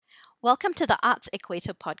Welcome to the Arts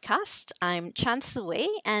Equator podcast. I'm Chan Suwei,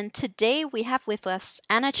 and today we have with us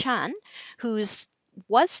Anna Chan, who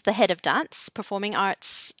was the head of dance, performing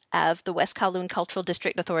arts of the West Kowloon Cultural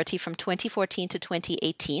District Authority from 2014 to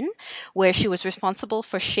 2018, where she was responsible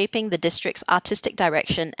for shaping the district's artistic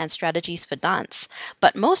direction and strategies for dance.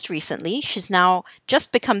 But most recently, she's now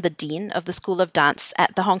just become the dean of the School of Dance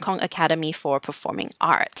at the Hong Kong Academy for Performing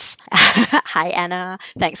Arts. Hi, Anna.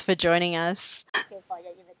 Thanks for joining us. Thank you for your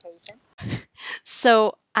invitation.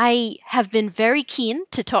 So I have been very keen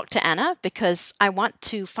to talk to Anna because I want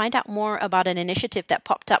to find out more about an initiative that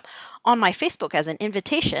popped up on my Facebook as an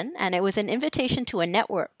invitation, and it was an invitation to a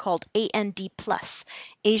network called AND Plus,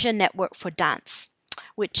 Asia Network for Dance,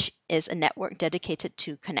 which is a network dedicated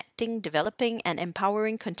to connecting, developing, and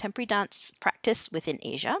empowering contemporary dance practice within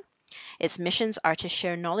Asia. Its missions are to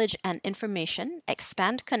share knowledge and information,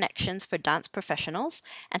 expand connections for dance professionals,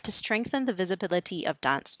 and to strengthen the visibility of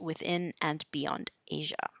dance within and beyond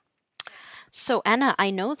Asia. So, Anna, I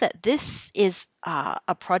know that this is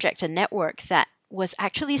a project, a network that was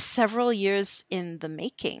actually several years in the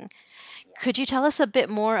making. Could you tell us a bit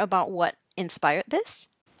more about what inspired this?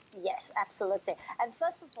 Yes, absolutely. And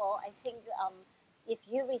first of all, I think if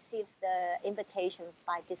you receive the invitation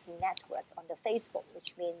by this network on the Facebook,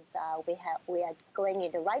 which means we are going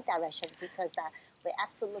in the right direction, because we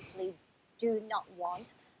absolutely do not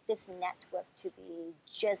want this network to be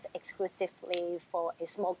just exclusively for a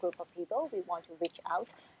small group of people. We want to reach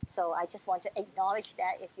out. So I just want to acknowledge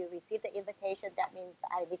that if you receive the invitation, that means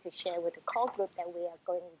I need to share with the core group that we are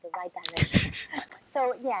going in the right direction.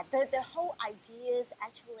 So yeah, the whole ideas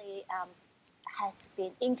actually has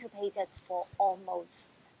been incubated for almost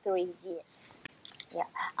 3 years. Yeah,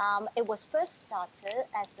 it was first started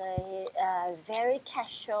as a very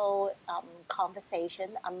casual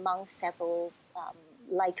conversation among several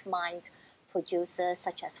like-minded producers,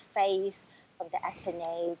 such as Faith from the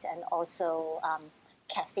Esplanade, and also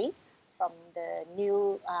Kathy from the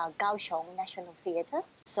new Kaohsiung National Theatre.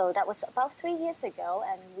 So that was about 3 years ago,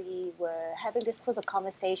 and we were having this sort of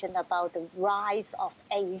conversation about the rise of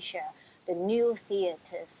Asia, the new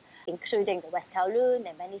theatres, including the West Kowloon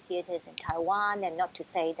and many theatres in Taiwan, and not to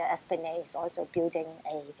say the Esplanade is also building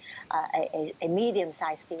a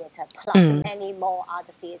medium-sized theatre, plus many more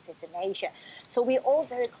other theatres in Asia. So we're all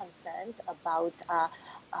very concerned about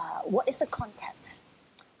what is the content.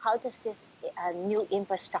 How does this new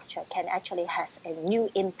infrastructure can actually has a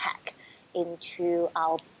new impact into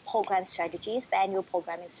our program strategies, annual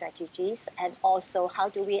programming strategies, and also how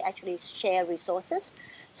do we actually share resources.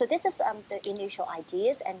 So this is the initial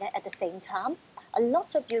ideas, and then at the same time, a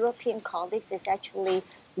lot of European colleagues is actually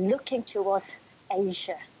looking towards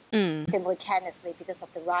Asia simultaneously because of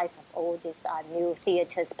the rise of all these new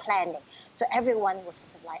theatres planning. So everyone was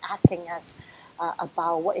sort of like asking us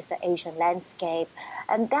about what is the Asian landscape,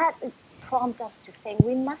 and that prompted us to think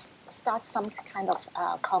we must start some kind of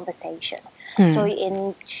conversation. So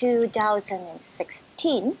in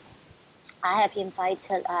 2016, I have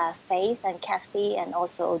invited Faith and Kathy and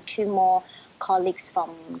also 2 more colleagues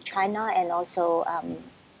from China and also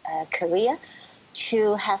Korea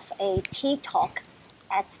to have a tea talk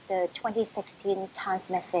at the 2016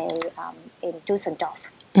 Tanzmesse in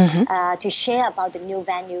Düsseldorf. To share about the new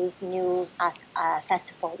venues, new art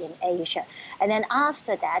festival in Asia. And then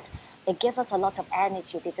after that, it gave us a lot of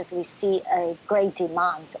energy because we see a great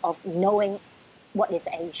demand of knowing what is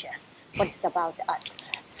Asia, what is about us.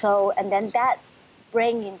 So, and then that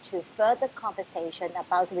bring into further conversation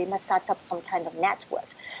about we must set up some kind of network.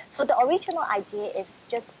 So the original idea is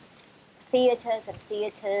just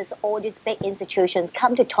theaters, all these big institutions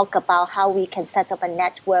come to talk about how we can set up a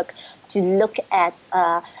network to look at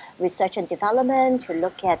research and development, to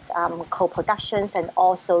look at co-productions, and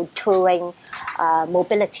also touring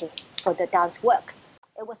mobility for the dance work.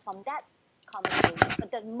 It was from that conversation. But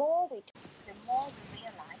the more we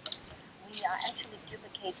realized we are actually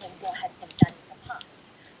duplicating what has been done in the past,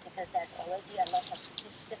 because there's already a lot of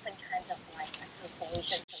different kinds of like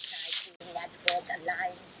associations, society, network,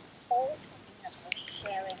 alliance, all talking about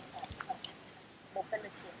sharing of content,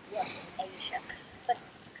 mobility of work in Asia. But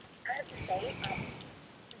I have to say,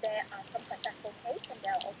 there are some successful cases and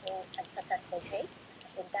there are also unsuccessful cases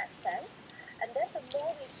in that sense. And then the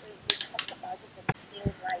more we talk about it, we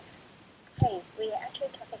feel like, hey, we are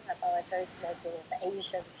actually talking about a very small group of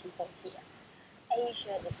Asian people here.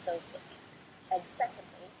 Asia is so big. And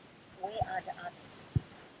secondly, we are the artists.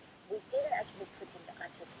 We didn't actually put in the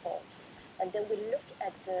artist force. And then we look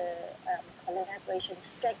at the collaboration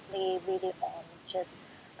strictly really on just,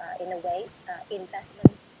 in a way,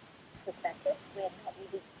 investment perspectives. We are not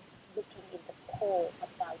really looking in the core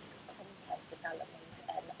about content development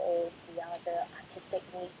and all the other artistic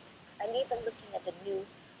needs, and even looking at the new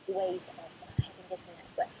ways of having this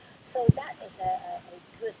network. So that is a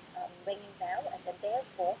good ringing bell, and then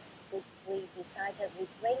therefore we decided we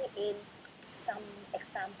bring in some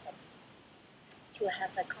example to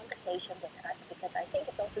have a conversation with us, because I think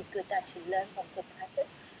it's also good that to learn from good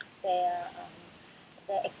practice, their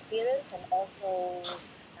experience, and also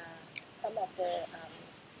some of the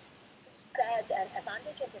bad and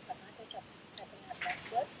advantage and disadvantage of setting up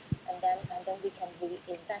network, and then we can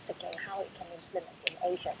investigate how it can implement in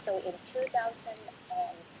Asia. So in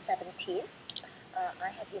 2017, I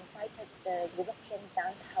have invited the European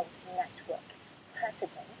Dance House Network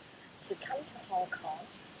president to come to Hong Kong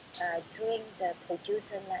during the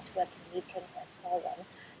producer network meeting and forum,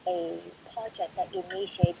 a project that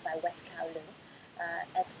initiated by West Kowloon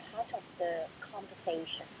as part of the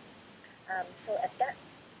conversation. So at that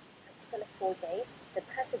particular 4 days, the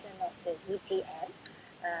president of the EDM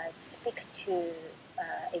speak to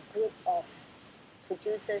a group of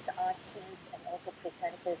producers, artists, and also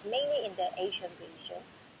presenters, mainly in the Asian region,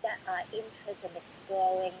 that are interested in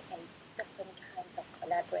exploring and different kinds of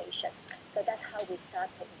collaboration. So that's how we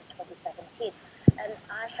started in 2017. And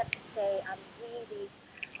I have to say, I'm really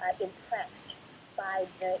impressed by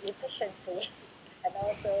the efficiency and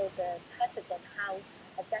also the president, how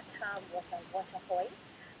at that time was a Walter Hoy,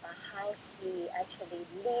 how he actually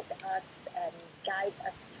leads us and guides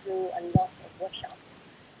us through a lot of workshops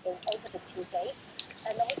over the 2 days,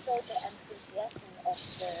 and also the enthusiasm of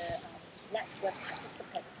the network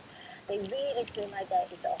participants. They really feel like there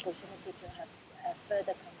is an opportunity to have a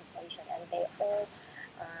further conversation, and they all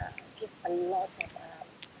give a lot of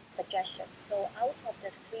suggestions. So out of the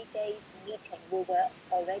 3 days meeting, we were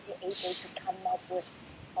already able to come up with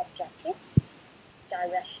objectives,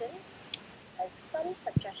 directions, and some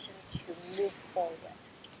suggestions to move forward.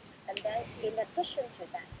 And then in addition to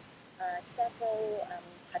that, several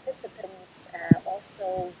participants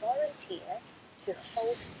also volunteer to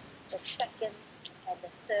host the second and the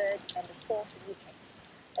third and the fourth meetings.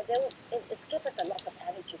 And it's given us a lot of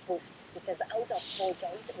energy boost, because out of 4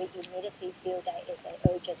 days, we immediately feel there is an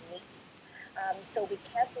urgent need. So we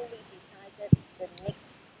carefully decided the next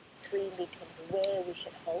 3 meetings where we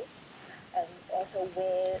should host, and also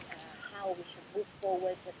how we should move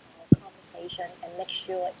forward with our conversation, and make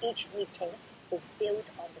sure each meeting is built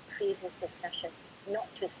on the previous discussion,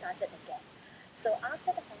 not to start it again. So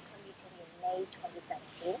after the Hong Kong meeting in May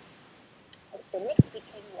 2017, the next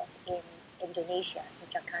meeting was in Indonesia, in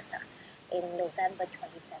Jakarta, in November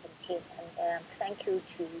 2017. And thank you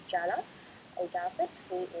to Jala Odavis,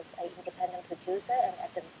 who is an independent producer, and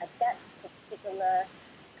at that particular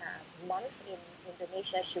month in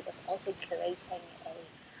Indonesia, she was also curating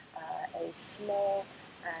a small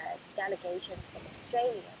delegations from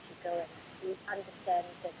Australia to go and understand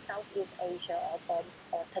the Southeast Asia, or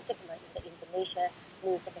particularly the Indonesia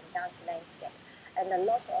music and dance landscape. And a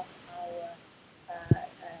lot of our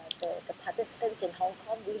the participants in Hong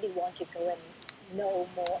Kong really want to go and know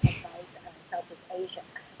more about Southeast Asia.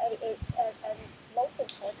 And most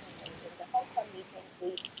importantly, in the Hong Kong meeting,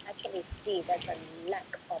 we actually see there's a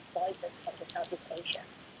lack of voices from the Southeast Asia.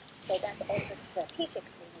 So that's also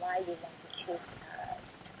strategically why we want to choose to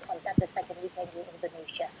conduct the second meeting in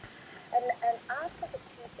Indonesia. And after the 2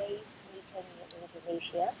 days meeting in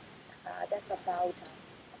Indonesia, there's about,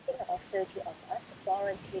 I think about 30 of us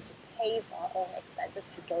volunteered to pay for our own expenses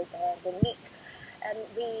to go there and meet. And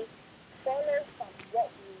we follow from what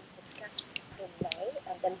we discussed in May,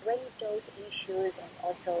 and then bring those issues and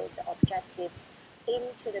also the objectives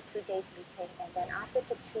into the 2 days meeting. And then after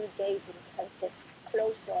the 2 days intensive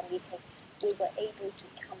closed door meeting, we were able to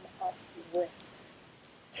come up with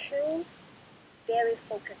 2 very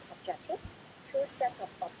focused objectives, 2 sets of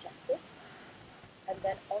objectives, and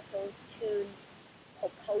then also 2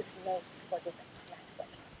 proposed names for this network.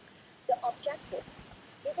 The objectives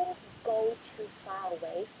didn't go too far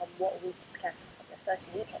away from what we discussed at the first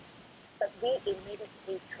meeting, but we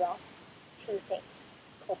immediately dropped 2 things: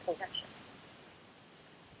 co-production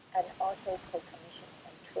and also co-commissioning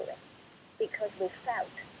and touring, because we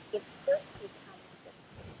felt if this becomes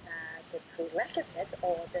the prerequisite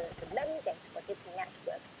or the mandate for this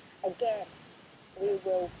network, again, we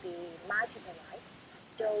will be marginalized,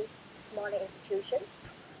 those smaller institutions,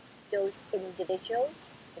 those individuals,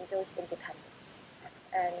 and those independents.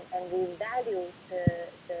 And we value the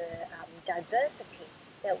diversity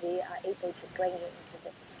that we are able to bring into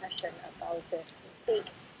the discussion about the big,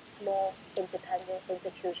 small, independent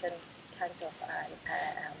institution kinds of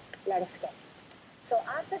landscape. So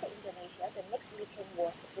after the Indonesia, the next meeting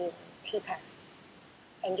was in T-Pen,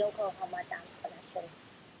 in Yokohama Dance Collection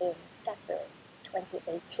in February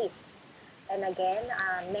 2018. And again,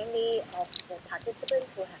 many of the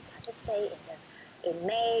participants who have participated in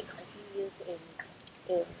May continues in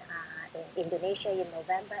Indonesia in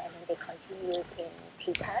November, and then they continues in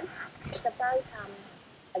T10. It's about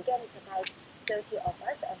again, it's about 30 of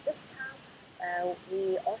us, and this time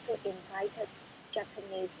we also invited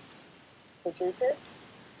Japanese producers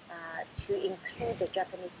to include the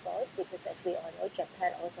Japanese voice, because as we all know,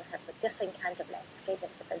 Japan also have a different kind of landscape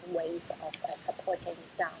and different ways of supporting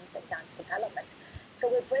dance and dance development. So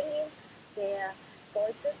we bring in their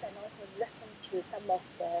voices and also listen to some of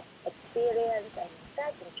their experience. And in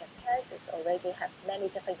fact, in Japan, they already have many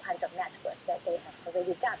different kinds of networks that they have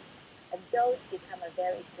already done. And those become a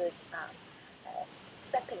very good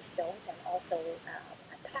stepping stones and also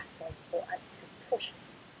platforms for us to push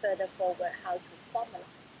further forward how to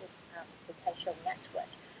formalize this potential network.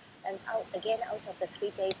 And out of the 3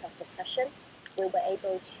 days of discussion, we were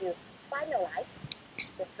able to finalize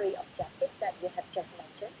the 3 objectives that you have just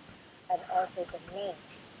mentioned, and also the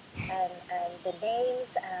names. And the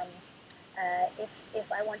names,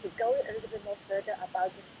 if I want to go a little bit more further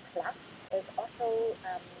about this plus, is also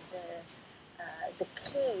the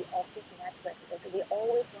key of this network, because we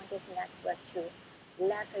always want this network to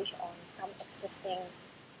leverage on some existing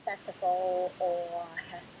festival or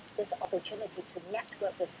has this opportunity to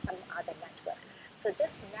network with some other network. So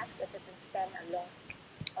this network doesn't stand alone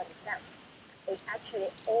on itself. It actually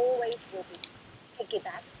always will be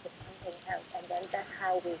piggyback with something else, and then that's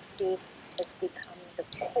how we see it's become the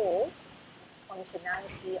core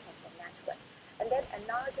functionality of the network. And then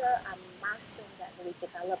another milestone that we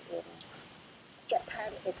developed in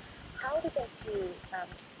Japan is how we're going to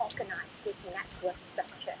organize this network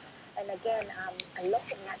structure. And again, a lot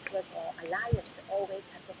of network or alliance always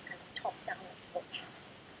have this kind of top-down approach.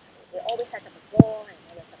 So we always have a board,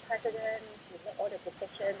 and there's a president to make all the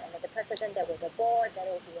decisions, and then the president, there will be a board, there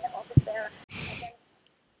will be an office bearer, and then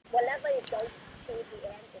whatever it goes to the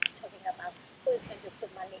end is talking about who is going to put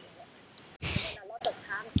money in it. And then a lot of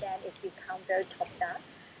times then it becomes very top-down,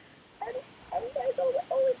 and there's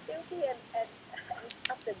always beauty and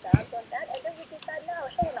ups and downs on that, and then we decide now,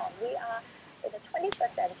 hang on, we are in the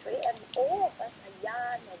 21st century, and all of us are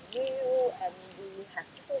young and new, and we have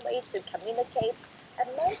different ways to communicate. And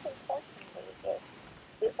most importantly is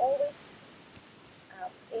we always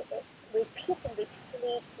repeatedly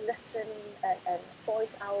listen and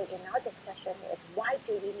voice out in our discussion is, why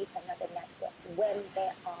do we need another network when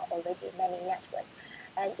there are already many networks?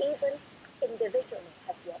 And even individually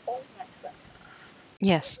has your own network.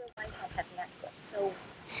 Yes. Everyone can have networks. So,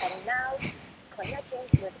 and now connecting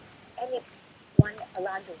with anyone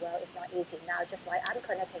around the world is not easy now, just like I'm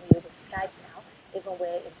connecting you with Skype now, even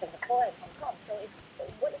we're in Singapore and Hong Kong. So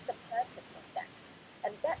what is the purpose of that?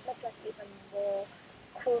 And that makes us even more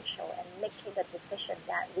crucial in making the decision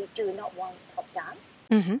that we do not want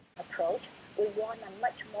top-down approach. We want a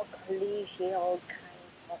much more collegial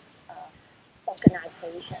kind of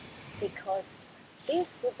organization, because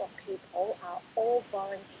this group of people are all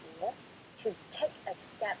volunteer to take a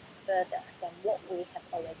step further than what we have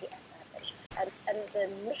already established. And the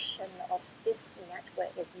mission of this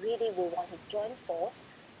network is really we want to join force,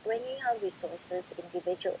 bringing our resources,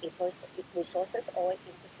 individual resources or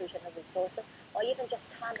institutional resources, or even just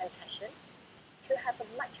time and passion, to have a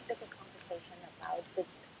much bigger conversation about the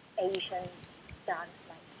Asian dance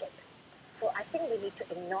landscape. So I think we need to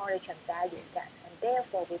acknowledge and value that, and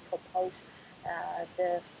therefore we propose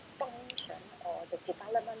the function or the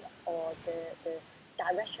development or the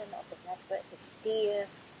direction of the network is steered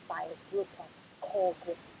by a group of core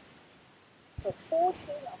group. So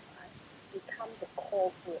 14 of us become the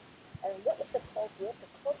core group. And what is the core group? The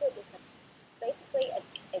core group is basically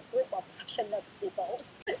a group of passionate people.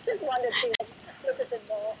 Just want to do a little bit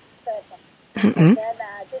more further. And then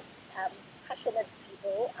these passionate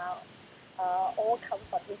people all come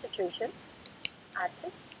from institutions,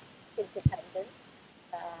 artists, independent,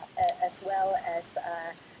 as well as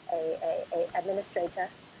a administrator.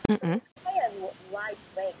 So it's quite a wide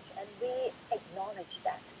range, and we acknowledge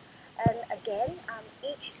that. And again,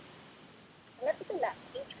 nevertheless,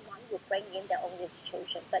 each one will bring in their own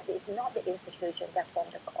institution, but it's not the institution that form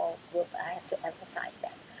the core group. I have to emphasize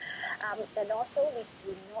that. And also, we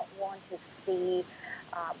do not want to see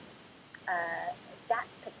that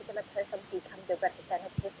particular person become the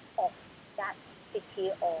representative of that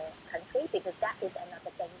city or country, because that is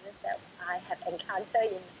another danger that I have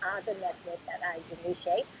encountered in other networks that I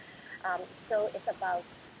initiate. So it's about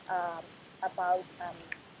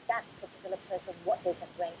that particular person, what they can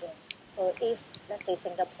bring in. So if, let's say,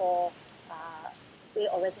 Singapore, we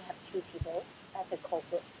already have 2 people as a core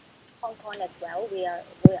group. Hong Kong as well. We are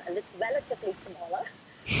relatively smaller,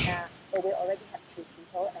 but we already have 2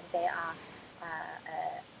 people, and there are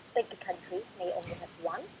big country may only have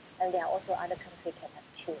 1, and there are also other countries can have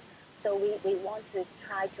 2. So we want to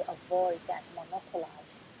try to avoid that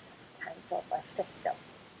monopolized kind of a system.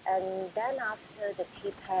 And then after the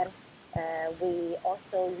TPAM, we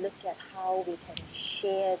also look at how we can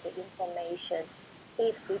share the information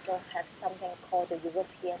if we don't have something called the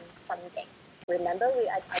European funding. Remember,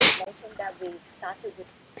 I mentioned that we started with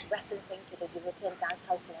referencing to the European Dance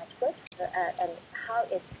House Network, and how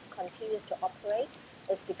it continues to operate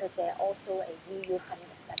is because there are also a EU funding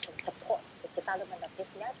that can support the development of this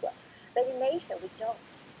network. But in Asia, we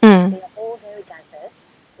don't. We are all very diverse.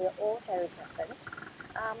 We are all very different.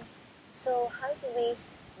 So how do we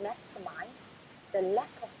maximize the lack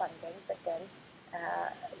of funding, but then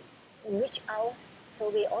reach out? So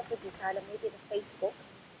we also decided maybe the Facebook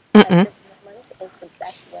at this moment is the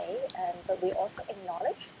best way. But we also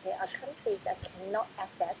acknowledge there are countries that cannot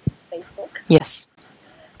access Facebook. Yes.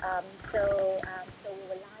 So we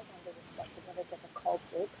rely on the responsibility of the core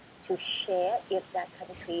group to share if that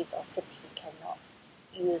countries or city cannot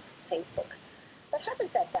use Facebook. But having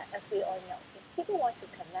said that, as we all know, if people want to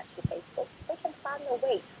connect to Facebook, they can find a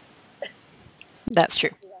way. That's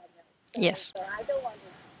true. So, yes. So I don't want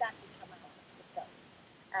that to become an obstacle.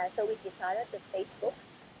 So we decided the Facebook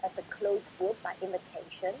as a closed group by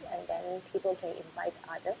invitation, and then people can invite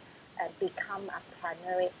others and become a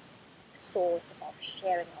primary source of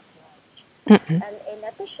sharing of knowledge. And in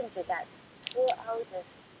addition to that, throughout the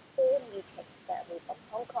 4 meetings that we from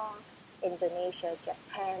Hong Kong, Indonesia,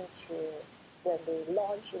 Japan to when we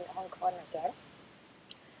launch in Hong Kong again,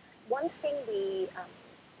 one thing we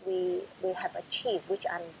have achieved, which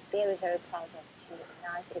I'm very, very proud of to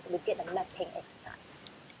announce, is we did a mapping exercise.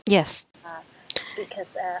 Yes.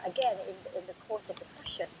 Because again, in the course of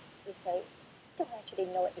discussion, we say, don't actually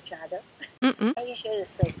know each other. Asia is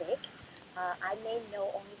so big. I may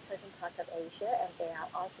know only certain parts of Asia, and there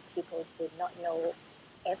are also people who do not know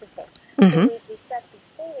everything. So we said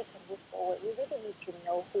before we can move forward, we really need to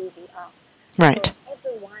know who we are. Right. So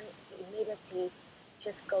everyone immediately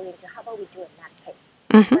just go into how about we do a mapping.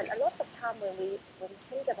 But a lot of time when we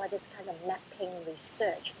think about this kind of mapping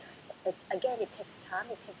research, it takes time.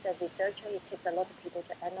 It takes a researcher. It takes a lot of people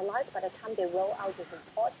to analyze. By the time they roll out the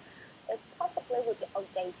report, it possibly will be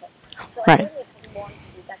outdated. So Right. again, we don't want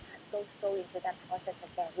to go into that process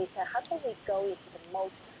again. We said, how can we go into the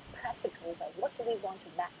most practical way? What do we want to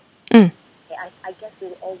map? Okay, I guess we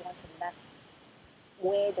all want to map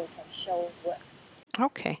where they can show work.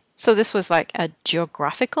 Okay. So this was like a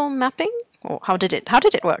geographical mapping? Or how did it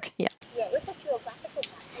work? Yeah. Yeah, it's a geographical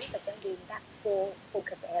mapping, but then we map 4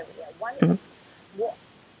 focus areas. One is what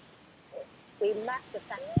we map the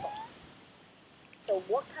festivals. So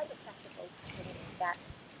what kind of festivals happen in that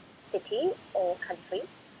city or country?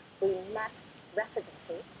 We map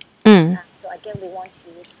residency. So again, we want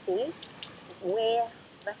to see where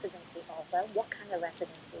residency offer, what kind of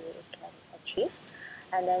residency we can achieve,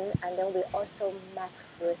 and then we also map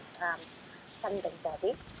with funding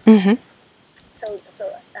body. So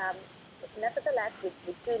nevertheless, we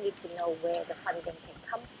do need to know where the funding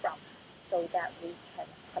comes from, so that we can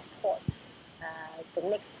support the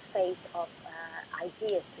next phase of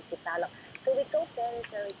ideas to develop. So we go very,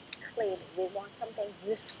 very clearly. We want something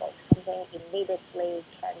useful, something immediately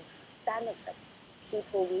can benefit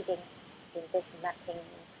people reading in this mapping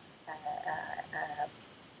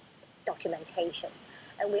documentations.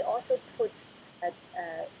 And we also put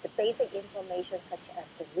the basic information such as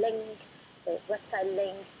the link, the website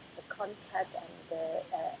link, the contact,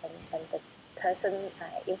 and the person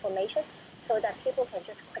information, so that people can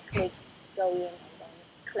just quickly go in and then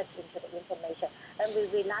click into the information. And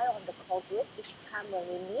we rely on the core group. Each time when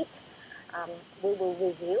we meet, we will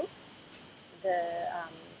review the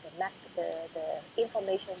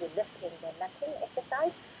information we list in the mapping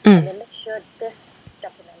exercise, and then make sure this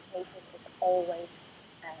documentation is always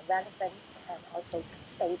relevant and also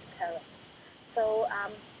stays current. So I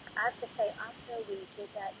have to say, after we did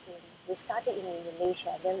that, we started in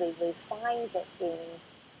Indonesia, then we refined it in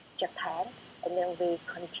Japan, and then we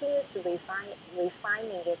continue to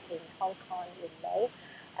refining it in Hong Kong in May,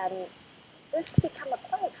 and this become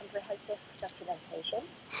quite a comprehensive documentation.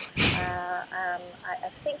 I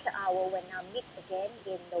think when I meet again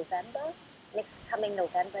in November, coming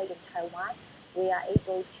November in Taiwan, we are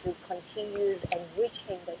able to continue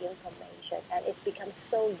enriching the information, and it's become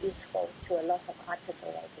so useful to a lot of artists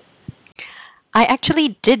already. I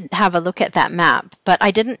actually did have a look at that map, but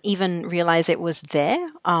I didn't even realize it was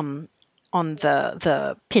there. on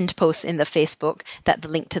the pinned post in the Facebook that the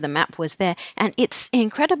link to the map was there. And it's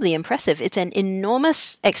incredibly impressive. It's an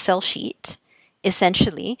enormous Excel sheet,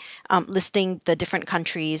 essentially, listing the different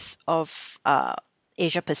countries of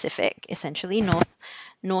Asia Pacific, essentially,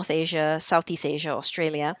 North Asia, Southeast Asia,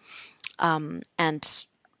 Australia, and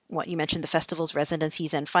what you mentioned, the festivals,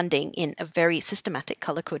 residencies, and funding in a very systematic,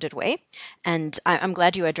 color-coded way. And I'm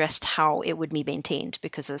glad you addressed how it would be maintained,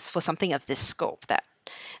 because for something of this scope,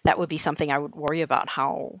 that would be something I would worry about.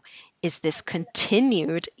 How is this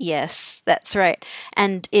continued? Yes, that's right.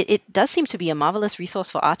 And it does seem to be a marvelous resource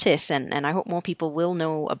for artists, and I hope more people will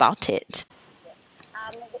know about it.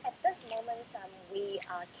 At this moment, we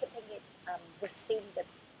are keeping it within the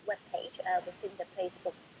webpage, within the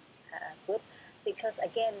Facebook group, because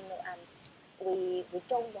again, we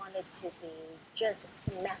don't want it to be just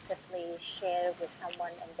massively shared with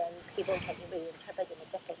someone and then people can reinterpret in a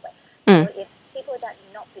different way. So if people that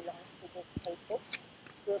not belongs to this Facebook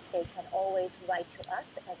group, they can always write to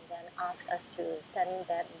us and then ask us to send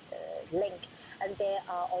them the link. And there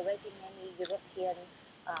are already many European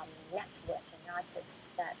network and artists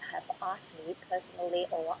that have asked me personally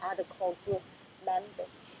or other core group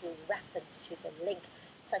members to reference to the link,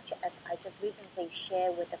 such as I just recently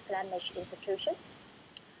shared with the Flemish institutions,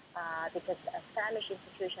 because the Flemish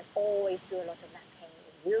institution always do a lot of mapping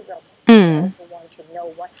in Europe. They also want to know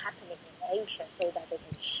what's happening in Asia so that they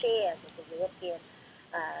can share with the European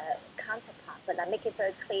counterpart. But I make it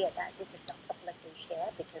very clear that this is not publicly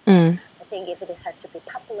shared, because I think if it has to be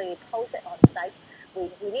publicly posted on site,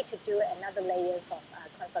 we need to do another layers of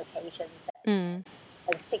consultation and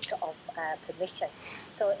seek of permission.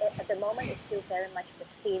 So at the moment, it's still very much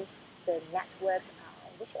within the network,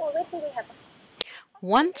 which already we have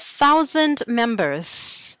 1,000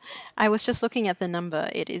 members. I was just looking at the number.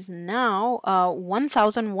 It is now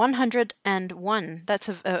 1,101. That's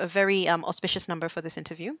a very auspicious number for this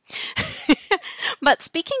interview. But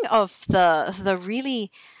speaking of the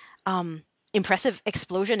really impressive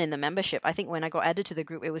explosion in the membership, I think when I got added to the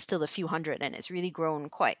group, it was still a few hundred, and it's really grown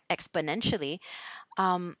quite exponentially.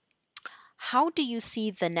 How do you see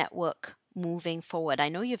the network moving forward? I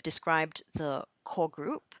know you've described the core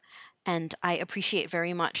group, and I appreciate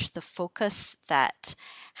very much the focus that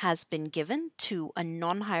has been given to a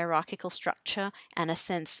non-hierarchical structure and a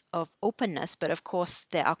sense of openness. But of course,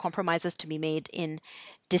 there are compromises to be made in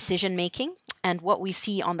decision making. And what we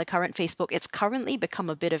see on the current Facebook, it's currently become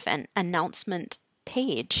a bit of an announcement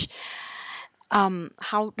page.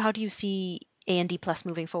 How do you see A&D Plus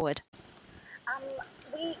moving forward?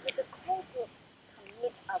 We, with the core group,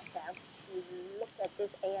 commit ourselves to look at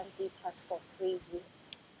this A&D Plus for 3 years.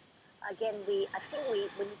 Again, I think we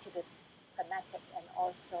need to be pragmatic and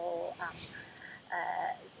also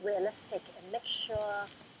realistic and make sure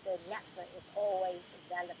the network is always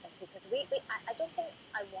relevant, because I don't think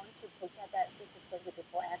I want to project that this is going to be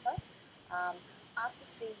forever. After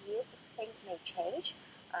 3 years, things may change.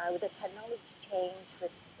 With the technology change,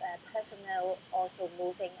 with personnel also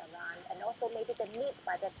moving around, and also maybe the needs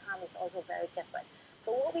by that time is also very different.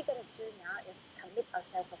 So what we're going to do now is commit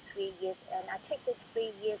ourselves for 3 years, and I take this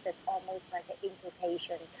 3 years as almost like an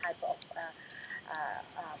incubation type of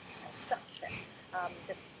structure.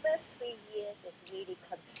 The first 3 years is really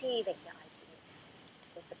conceiving the ideas.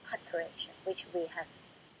 It's the preparation, which we have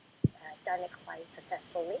done it quite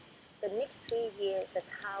successfully. The next 3 years is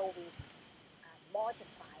how we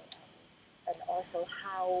modify and also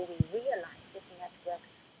how we realize this network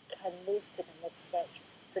can move to the next stage.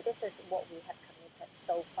 So this is what we have committed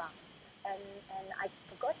so far. And I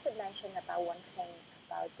forgot to mention about one thing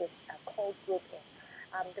about this core group is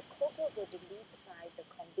the core group will be led by the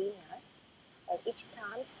conveners, and each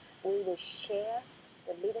time we will share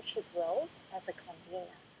the leadership role as a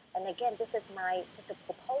convener. And again, this is my sort of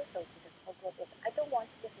proposal to the core group is I don't want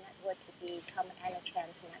this network to become an Anna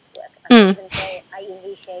Chan's network. Even though I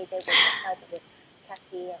initiated with the help with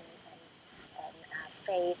Kathy and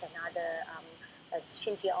Faith and other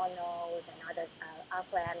Shinji Onos and other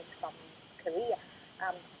RFMs from Korea,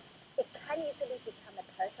 it can easily become a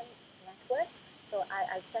person network. So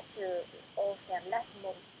I said to all of them, let's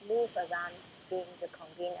move around being the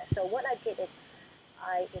convener. So what I did is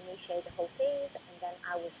I initiated the whole things, and then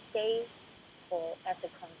I will stay as a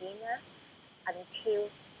convener until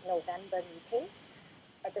November meeting.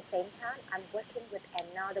 At the same time, I'm working with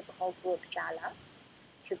another core group, Jala,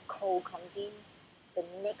 to co-convene the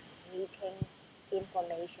next meeting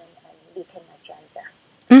information and meeting agenda.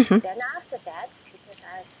 Then after that, because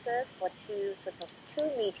I have served for two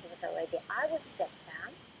meetings already, I will step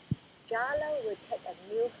down. Jala will take a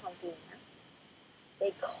new convener.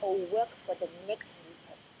 They co-work for the next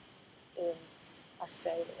meeting in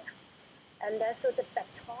Australia. And then so the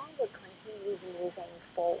baton will continue moving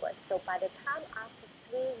forward. So by the time after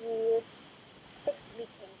 3 years, 6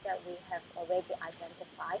 meetings that we have already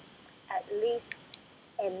identified, at least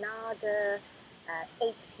another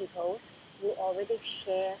 8 people will already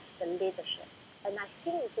share the leadership. And I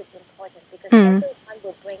think it is important because everyone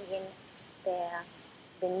will bring in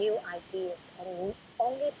the new ideas, and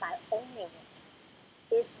only by owning it,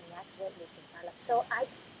 this network will develop. So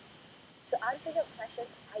to answer your questions,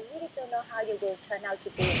 I really don't know how it will turn out to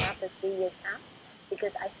be after 3 years now,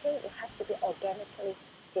 because I think it has to be organically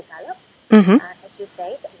developed. As you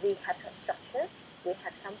said, we have a structure, we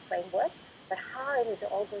have some framework, but how it is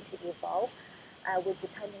all going to evolve will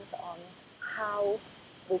depend on how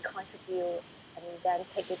we contribute and then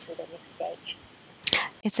take it to the next stage.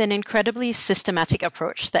 It's an incredibly systematic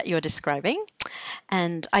approach that you're describing.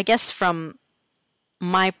 And I guess from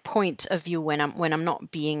my point of view, when I'm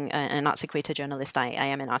not being an arts equator journalist, I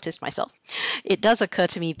am an artist myself. It does occur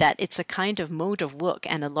to me that it's a kind of mode of work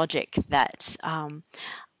and a logic that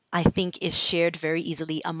I think is shared very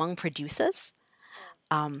easily among producers.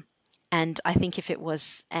 And I think if it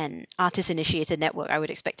was an artist-initiated network, I would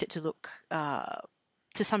expect it to look,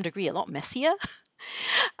 to some degree, a lot messier.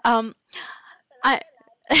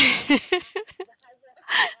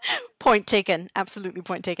 Point taken. Absolutely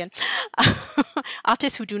point taken.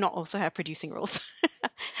 Artists who do not also have producing roles.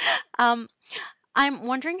 I'm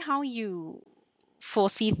wondering how you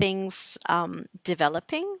foresee things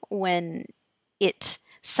developing when it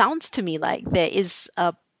sounds to me like there is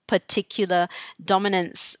a particular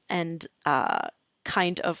dominance and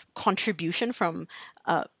kind of contribution from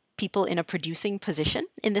people in a producing position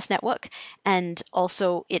in this network. And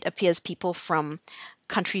also it appears people from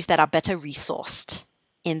countries that are better resourced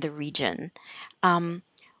in the region.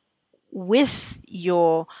 With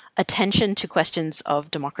your attention to questions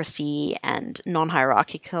of democracy and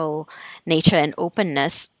non-hierarchical nature and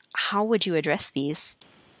openness, how would you address these?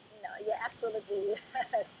 No, yeah, absolutely.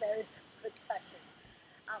 Very good question.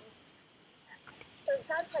 So it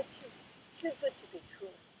sounds like too good to be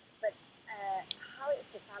true, but how it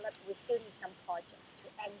developed, we still need some projects to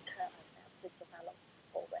anchor ourselves to develop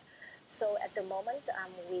forward. So at the moment,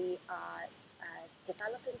 we are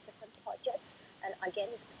developing different projects, and again,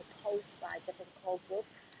 it's proposed by different core groups.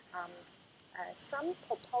 Some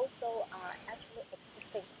proposals are actually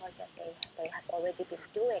existing projects they have already been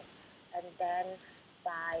doing, and then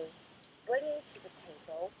by bringing to the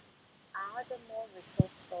table other more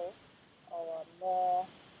resourceful or more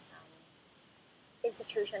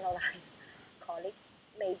institutionalized colleagues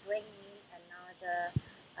may bring in another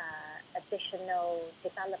additional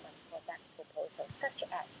development for that proposal, such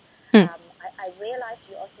as I realize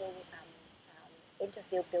you also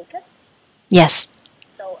interviewed Bilkis. Yes.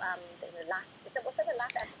 So was it the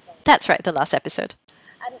last episode? That's right, the last episode.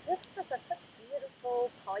 And this is such a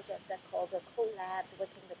beautiful project that called the CoLab,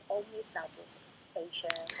 working with only Southeast Asia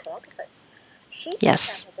choreographers. She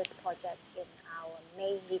presented this project in our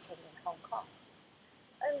May meeting in Hong Kong.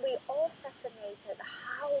 And we all fascinated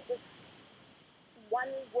how this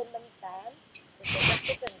one-woman band with the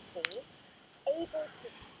residency able to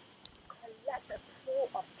collect a pool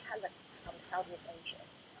of talents from Southeast Asia.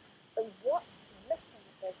 But what missing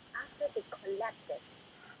is after they collect this,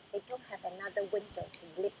 they don't have another window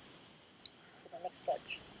to leap to the next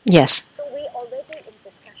stage. Yes. So we already in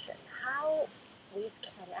discussion how we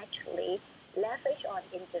can actually leverage on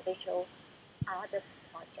individual other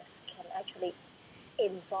projects can actually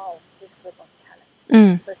involve this group of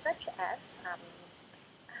talent. So such as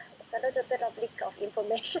it's a little bit of leak of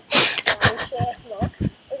information I want to share more.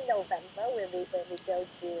 In November when we go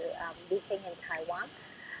to meeting in Taiwan,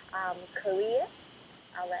 Korea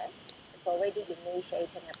is already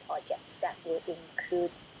initiating a project that will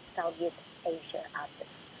include Southeast Asia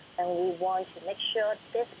artists, and we want to make sure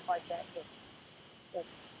this project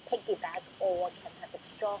is piggyback or can have a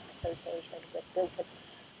strong association with Bilkis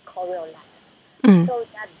Choreo Lab, so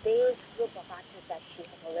that this group of artists that she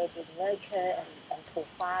has already nurtured and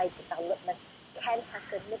provide development can have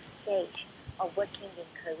the next stage of working in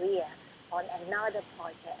Korea on another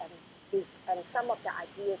project, and some of the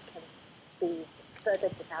ideas can be further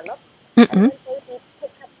developed, and then maybe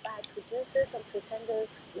pick up by producers and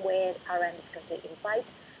presenters where RM is going to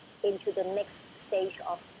invite into the next stage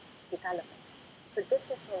of development. So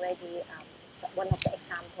this is already one of the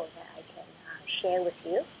examples that I can share with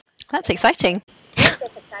you. That's exciting. This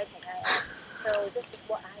is exciting. So this is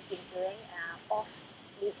what I've been doing off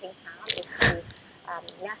meeting time, is to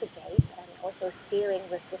navigate and also steering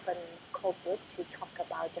with different core groups to talk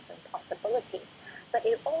about different possibilities. But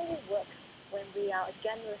it only works when we are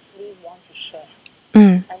generously want to share.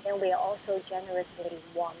 Mm. And then we also generously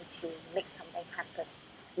want to make something happen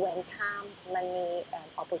when time, money, and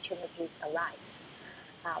opportunities arise.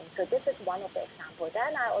 So this is one of the examples.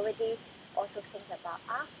 Then I already also think about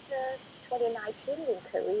after 2019 in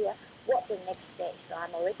Korea, what the next stage. So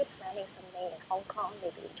I'm already planning something in Hong Kong,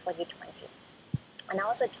 maybe in 2020. And I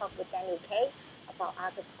also talked with Daniel Kay about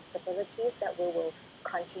other possibilities that we will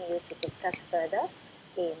continue to discuss further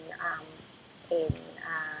in in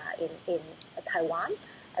in Taiwan.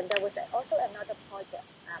 And there was also another project.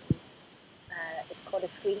 It's called the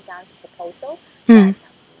Screen Dance Proposal that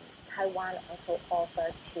Taiwan also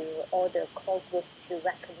offered to all the core group to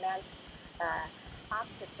recommend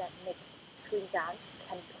artists that make screen dance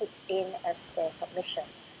can put in as their submission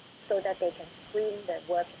so that they can screen their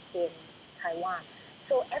work in Taiwan.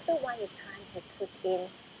 So everyone is trying to put in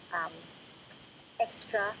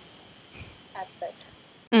extra effort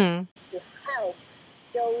to help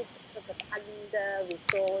those sort of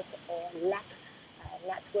under-resourced or lack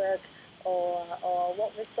network or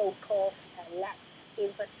what we so-called lack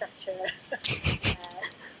infrastructure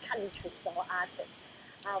countries or artists.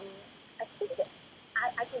 I think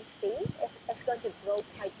I can see it's going to grow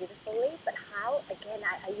quite beautifully, but how, again,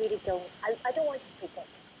 I really don't want to predict.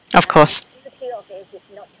 Of course. The beauty of it is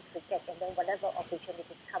not to predict, and then whatever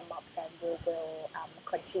opportunities come up, then we will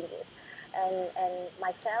continue. And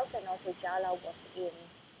myself and also Jala was in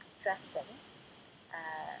Dresden.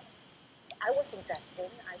 I was in Dresden.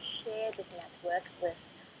 I shared this network with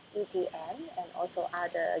EDM and also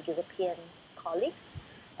other European colleagues.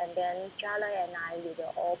 And then Jala and I, we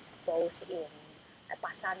were all both in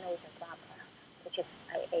Bassano di Grappa, which is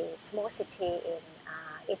a small city in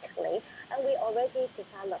Italy. And we already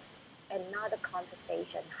developed another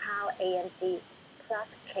conversation, how AMD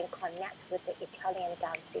Plus can connect with the Italian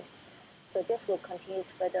dance scenes. So this will continue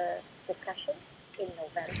further discussion in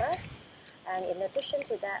November. And in addition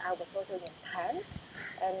to that, I was also in Paris,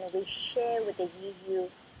 and we share with the EU.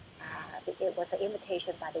 It was an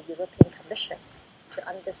invitation by the European Commission to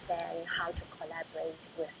understand how to collaborate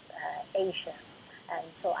with Asia. And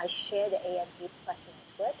so I share the AMD Plus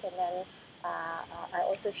network, and then I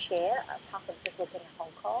also share, apart from just looking at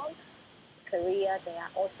Hong Kong, Korea, there are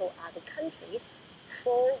also other countries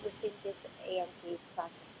fall within this AMD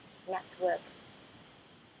Plus network.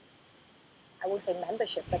 I won't say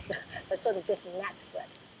membership, but sort of this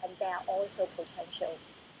network, and there are also potential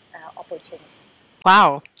opportunities.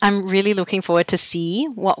 Wow. I'm really looking forward to see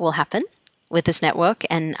what will happen with this network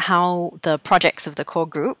and how the projects of the core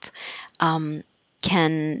group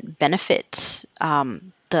can benefit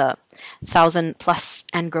the 1,000 plus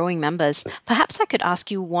and growing members. Perhaps I could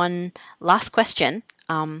ask you one last question.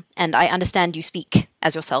 And I understand you speak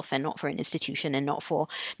as yourself and not for an institution and not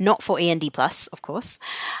for AND Plus, of course.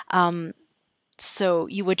 So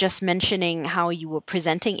you were just mentioning how you were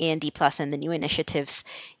presenting AND Plus and the new initiatives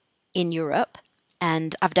in Europe.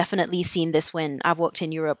 And I've definitely seen this when I've worked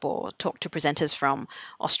in Europe or talked to presenters from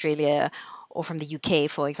Australia or from the UK,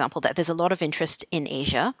 for example, that there's a lot of interest in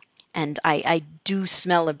Asia. And I do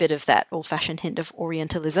smell a bit of that old-fashioned hint of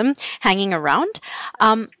Orientalism hanging around.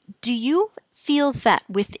 Do you feel that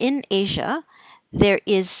within Asia, there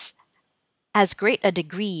is as great a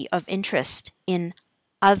degree of interest in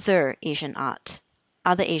other Asian art,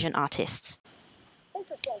 other Asian artists?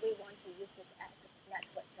 This is what we want to use this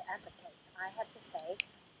network to advocate. I have to say,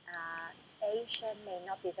 Asia may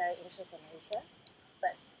not be very interested in Asia,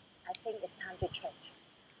 but I think it's time to change.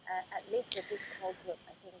 At least with this core group,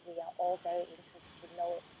 I think we are all very interested to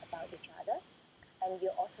know about each other. And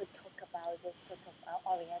you also talk about this sort of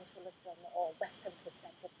Orientalism or Western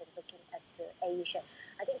perspectives in looking at the Asia.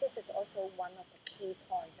 I think this is also one of the key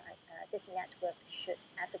points this network should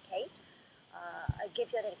advocate. I'll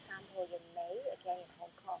give you an example in May, again in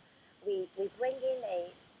Hong Kong. We bring in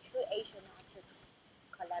two Asian artists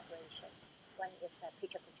collaboration. One is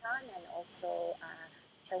Peter Puchan and also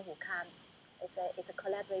Chen Hu Kan. It's a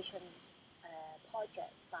collaboration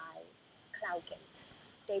project by Cloudgate.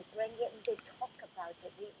 They bring it, they talk about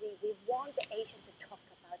it. We want the Asian to talk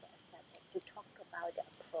about the aesthetic, to talk about the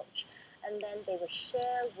approach. And then they will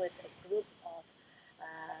share with a group of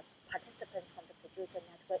participants from the producer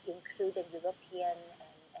network, including European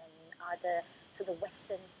and other sort of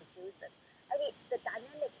Western producers. I mean, the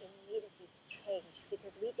dynamic immediately changed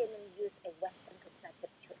because we didn't use a Western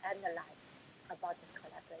perspective to analyze about this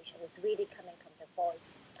collaboration. It's really coming from the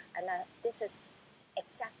voice. And this is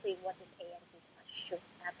exactly what this AMD should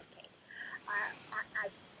advocate.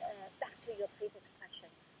 Back to your previous question,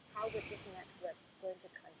 how would this network going to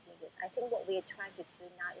continue? I think what we are trying to do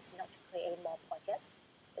now is not to create more projects,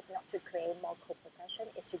 is not to create more co-production,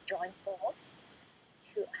 is to join force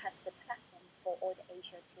to have the platform for all the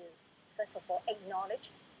Asia to, first of all,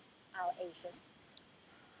 acknowledge our Asian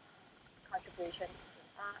contribution in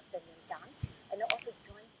arts and in dance, and also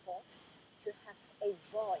join force to have a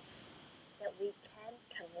voice that we can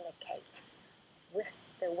communicate with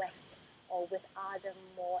the West or with other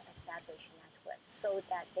more established networks so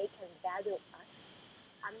that they can value us,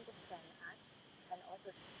 understand us, and also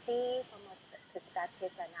see from our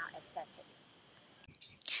perspectives and our aesthetic.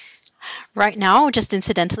 Right now, just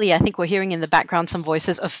incidentally, I think we're hearing in the background some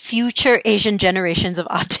voices of future Asian generations of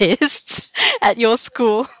artists at your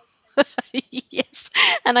school. Yes,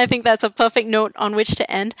 and I think that's a perfect note on which to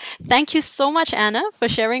end. Thank you so much, Anna, for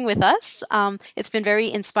sharing with us. It's been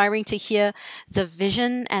very inspiring to hear the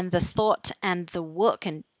vision and the thought and the work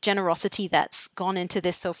and generosity that's gone into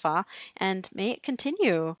this so far, and may it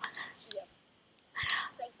continue. Yes.